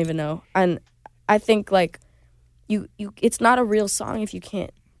 I don't even know. And I think, like, you it's not a real song if you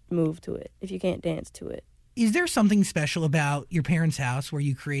can't move to it, if you can't dance to it. Is there something special about your parents' house where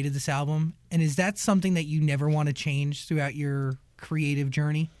you created this album? And is that something that you never want to change throughout your creative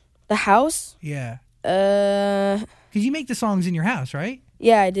journey? The house? Yeah. Because you make the songs in your house, right?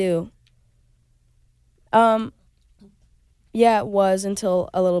 Yeah, I do. Yeah, it was until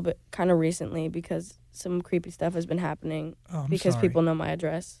a little bit kind of recently because some creepy stuff has been happening because sorry. people know my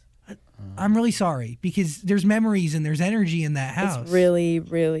address. I'm really sorry because there's memories and there's energy in that house. It's really,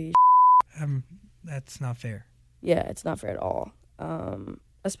 really that's not fair. Yeah, it's not fair at all.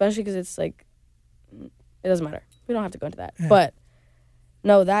 Especially because it's like, it doesn't matter. We don't have to go into that. Yeah. But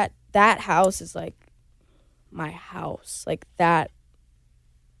no, that house is like my house. Like that,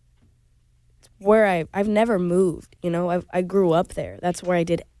 it's where I've never moved, you know? I grew up there. That's where I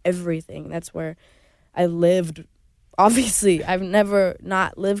did everything. That's where I lived. Obviously, I've never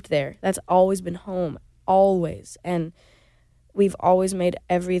not lived there. That's always been home, always. And we've always made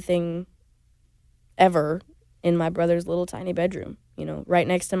everything ever in my brother's little tiny bedroom, you know, right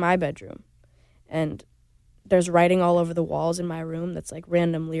next to my bedroom. and there's writing all over the walls in my room that's like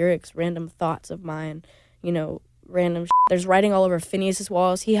random lyrics, random thoughts of mine, you know, random There's writing all over Phineas's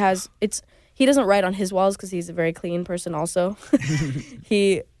walls. He doesn't write on his walls because he's a very clean person also.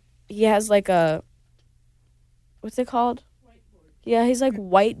 he has like a, what's it called? Yeah, he's like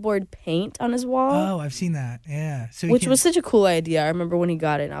whiteboard paint on his wall. Oh, I've seen that. Yeah. So which was such a cool idea. I remember when he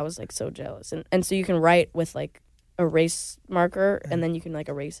got it, and I was like so jealous. And so you can write with like a erase marker, and then you can like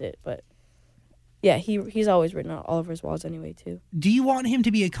erase it. But yeah, he's always written all over his walls anyway too. Do you want him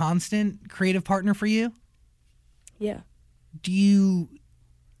to be a constant creative partner for you? Yeah. Do you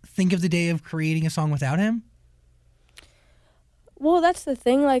think of the day of creating a song without him? Well, that's the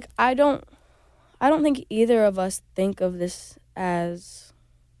thing. Like, I don't think either of us think of this as,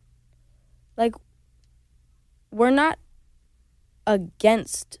 like, we're not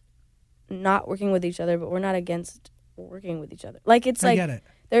against not working with each other, but we're not against working with each other. Like, it's like, I get it.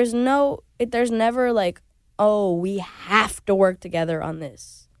 there's never like, oh, we have to work together on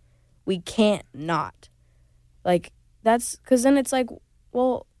this. We can't not. Like, that's, because then it's like,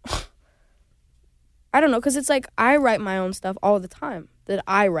 well, I don't know, because it's like I write my own stuff all the time that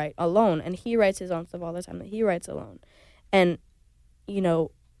I write alone, and he writes his own stuff all the time that he writes alone. And, you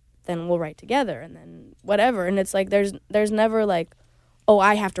know, then we'll write together and then whatever. And it's like there's never like, oh,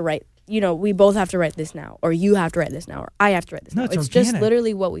 I have to write, you know, we both have to write this now, or you have to write this now, or I have to write this now. It's just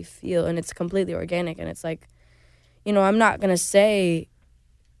literally what we feel, and it's completely organic. And it's like, you know, I'm not going to say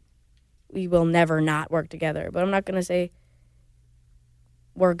we will never not work together, but I'm not going to say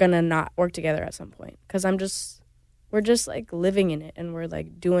we're going to not work together at some point, because we're just like living in it, and we're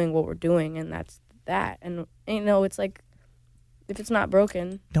like doing what we're doing, and that's that. And, you know, it's like, if it's not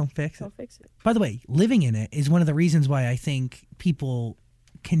broken, don't fix it. By the way, living in it is one of the reasons why I think people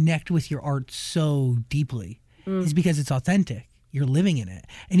connect with your art so deeply, is because it's authentic. You're living in it.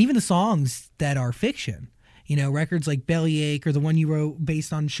 And even the songs that are fiction, you know, records like Bellyache or the one you wrote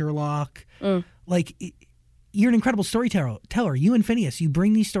based on Sherlock, you're an incredible storyteller. You and Phineas, you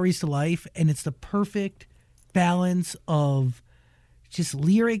bring these stories to life, and it's the perfect balance of just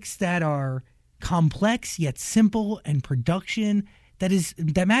lyrics that are complex yet simple, and production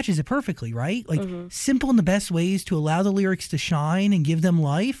that matches it perfectly, right? Like, simple in the best ways to allow the lyrics to shine and give them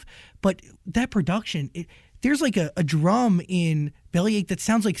life, but that production, there's like a drum in Bellyache that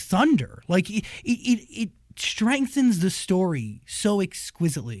sounds like thunder. Like, it strengthens the story so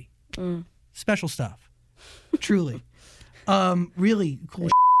exquisitely. Special stuff. Truly. Really cool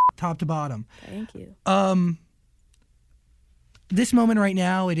top to bottom. Thank you. This moment right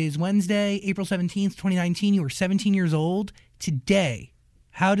now, it is Wednesday, April 17th, 2019. You are 17 years old. Today,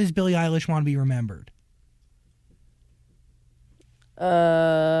 how does Billie Eilish want to be remembered?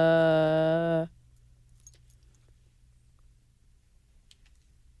 Are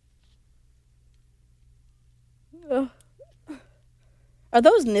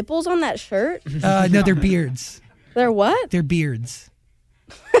those nipples on that shirt? No, they're beards. They're what? They're beards.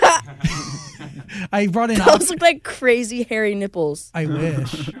 I brought in. Those look like crazy hairy nipples. I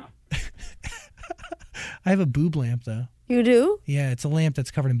wish. I have a boob lamp though. You do? Yeah, it's a lamp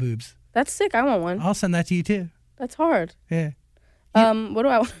that's covered in boobs. That's sick. I want one. I'll send that to you too. That's hard. Yeah. What do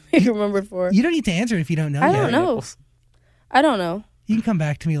I want to be remembered for? You don't need to answer it if you don't know. I don't know. I don't know. You can come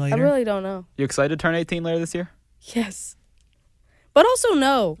back to me later. I really don't know. You excited to turn 18 later this year? Yes. But also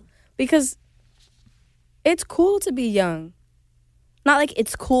no, because it's cool to be young. Not like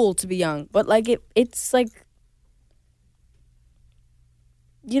it's cool to be young, but like it's like,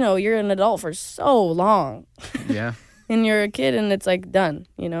 you know, you're an adult for so long. Yeah. And you're a kid and it's like done,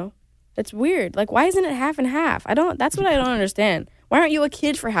 you know? It's weird. Like, why isn't it half and half? That's what I don't understand. Why aren't you a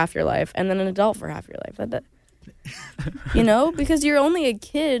kid for half your life and then an adult for half your life? You know? Because you're only a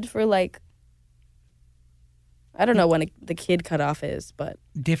kid for like, I don't know when the kid cutoff is, but.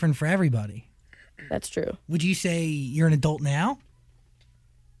 Different for everybody. That's true. Would you say you're an adult now?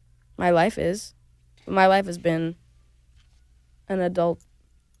 My life is. My life has been an adult.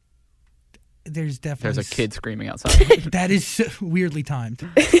 There's definitely. There's a kid screaming outside. That is so weirdly timed.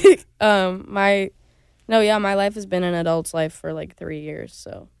 My life has been an adult's life for like 3 years,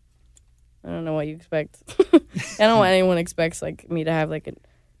 so I don't know what you expect. I don't know what anyone expects like me to have like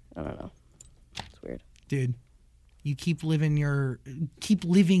I don't know. It's weird. Dude, you keep living you.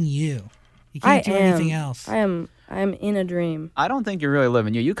 You can't do anything else. I am in a dream. I don't think you're really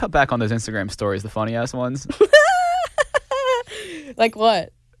living you. You cut back on those Instagram stories, the funny ass ones. Like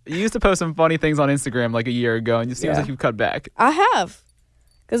what? You used to post some funny things on Instagram like a year ago, and it seems like you've cut back. I have.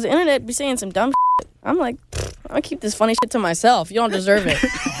 Because the internet be saying some dumb shit. I'm like, I'm going to keep this funny shit to myself. You don't deserve it.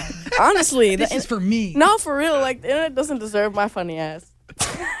 Honestly. This is for me. No, for real. Like, the internet doesn't deserve my funny ass.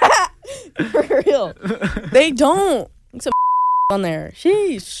 For real. They don't. Some on there.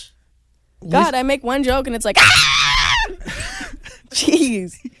 Sheesh. God, I make one joke and it's like,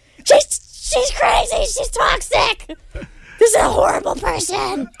 jeez. She's crazy. She's toxic. This is a horrible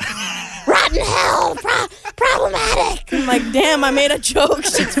person. Rotten hell. Problematic. I'm like, damn, I made a joke.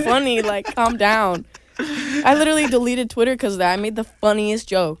 Shit's funny. Like, calm down. I literally deleted Twitter because I made the funniest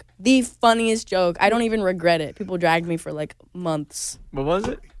joke. The funniest joke. I don't even regret it. People dragged me for like months. What was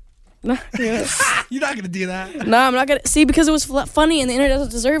it? You're not going to do that. No, I'm not going to. See, because it was funny and the internet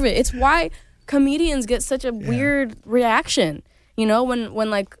doesn't deserve it. It's why comedians get such a weird reaction. You know, when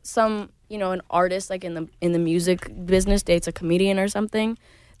like some, you know, an artist like in the music business dates a comedian or something,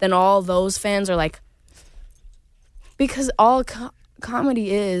 then all those fans are like, because all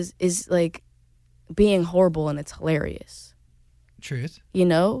comedy is like being horrible and it's hilarious. Truth. You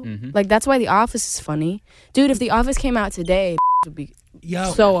know? Like, that's why The Office is funny. Dude, if The Office came out today, would be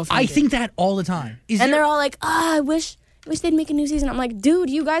so offended. I think that all the time. They're all like, I wish they'd make a new season. I'm like, dude,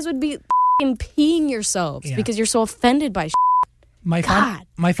 you guys would be f***ing peeing yourselves because you're so offended by my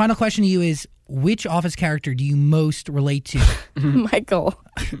final question to you is, which Office character do you most relate to? Michael.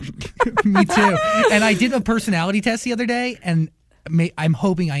 Me too. And I did a personality test the other day, and I'm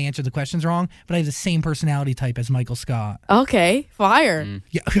hoping I answered the questions wrong, but I have the same personality type as Michael Scott. Okay, fire.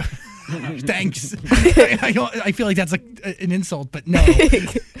 Yeah. Thanks. I feel like that's an insult, but no.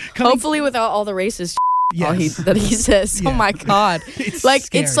 Hopefully without all the racist that he says. Yeah. Oh my God. It's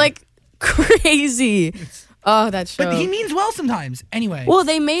it's like crazy. That show. But he means well sometimes. Anyway. Well,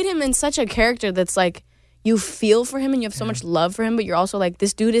 they made him in such a character that's like, you feel for him and you have so much love for him, but you're also like,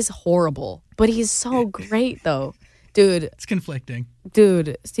 this dude is horrible. But he's so great, though. Dude. It's conflicting.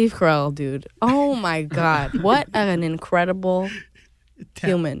 Dude. Steve Carell, dude. Oh, my God. What an incredible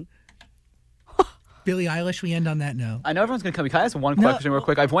human. Billie Eilish, we end on that note. I know everyone's going to come. Can I ask one question real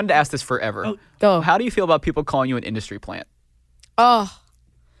quick? I've wanted to ask this forever. Oh, go. How do you feel about people calling you an industry plant? Oh.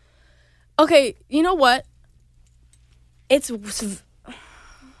 Okay, you know what? I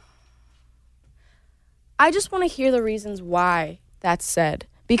just want to hear the reasons why that's said.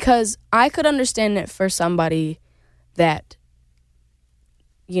 Because I could understand it for somebody that,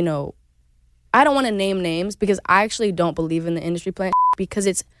 you know, I don't want to name names because I actually don't believe in the industry plant because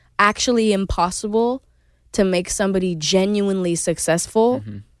it's actually impossible to make somebody genuinely successful,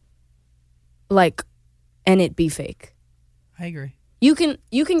 like, and it be fake. I agree. You can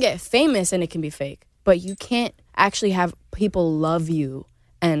get famous and it can be fake, but you can't actually have people love you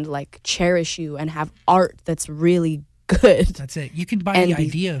and like cherish you and have art that's really good. That's it. You can buy the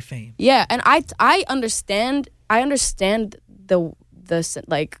idea of fame. Yeah, and I understand the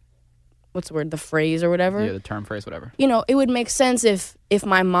like, what's the word, the phrase or whatever. Yeah, the term, phrase, whatever. You know, it would make sense if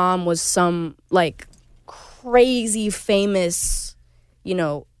my mom was some like crazy famous, you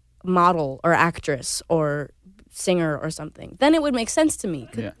know, model or actress or singer or something. Then it would make sense to me.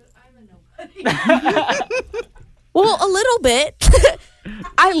 Yeah. Well, a little bit.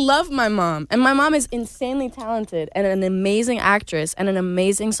 I love my mom, and my mom is insanely talented and an amazing actress and an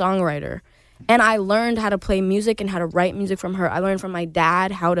amazing songwriter. And I learned how to play music and how to write music from her. I learned from my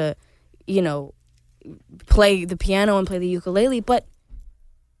dad how to, you know, play the piano and play the ukulele, but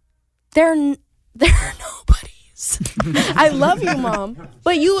they're nobodies. I love you, Mom,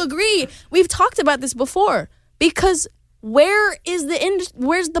 but you agree. We've talked about this before because where's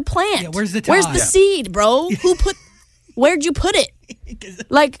the plant? Yeah, where's the Where's the seed, bro? Where'd you put it?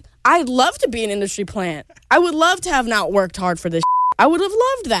 Like, I'd love to be an industry plant. I would love to have not worked hard for this. I would have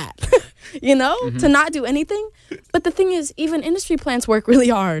loved that, you know, to not do anything. But the thing is, even industry plants work really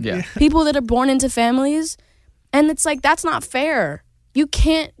hard. Yeah. People that are born into families, and it's like, that's not fair.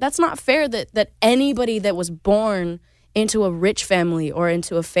 That's not fair that anybody that was born into a rich family or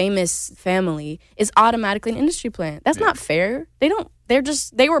into a famous family is automatically an industry plant. That's not fair. They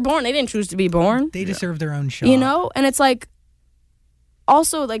were born. They didn't choose to be born. They deserve their own shot. You know? And it's like,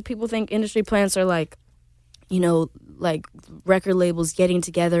 also, like, people think industry plants are like, you know, like record labels getting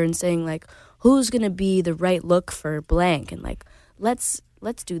together and saying like, who's going to be the right look for blank? And like, let's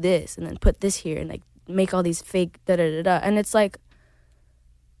do this and then put this here and like make all these fake da-da-da-da. And it's like,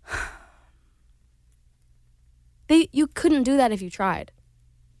 you couldn't do that if you tried.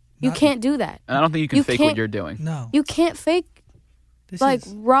 You can't do that. And I don't think you can fake what you're doing. No. You can't fake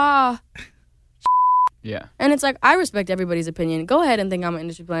raw. Yeah. And it's like, I respect everybody's opinion. Go ahead and think I'm an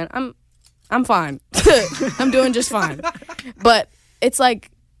industry plant. I'm fine. I'm doing just fine. But it's like,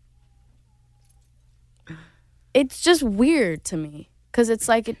 it's just weird to me. Because it's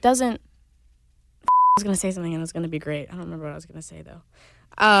like, it doesn't. I was going to say something and it was going to be great. I don't remember what I was going to say, though.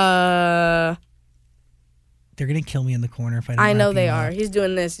 They're gonna kill me in the corner if I don't. I know wrap they you are. up. He's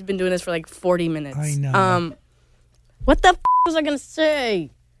doing this. He's been doing this for like 40 minutes. I know. What the f was I gonna say?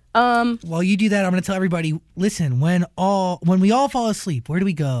 While you do that, I'm gonna tell everybody. Listen, when we all fall asleep, where do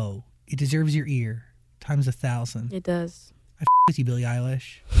we go? It deserves your ear times 1,000. It does. I with you, Billie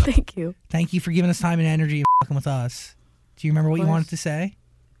Eilish. Thank you. Thank you for giving us time and energy and fucking with us. Do you remember what you wanted to say?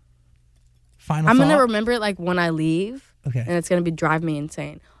 Final I'm thought? gonna remember it like when I leave. Okay. And it's gonna drive me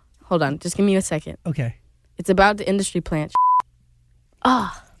insane. Hold on, just give me a second. Okay. It's about the industry plant.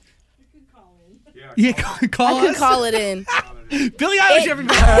 Ah. Yeah, call I could us. call it in. Billie Eilish,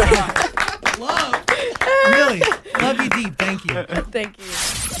 everybody. Love. Really. Love you deep. Thank you. Thank you.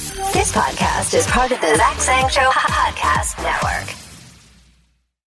 This podcast is part of the Zach Sang Show podcast network.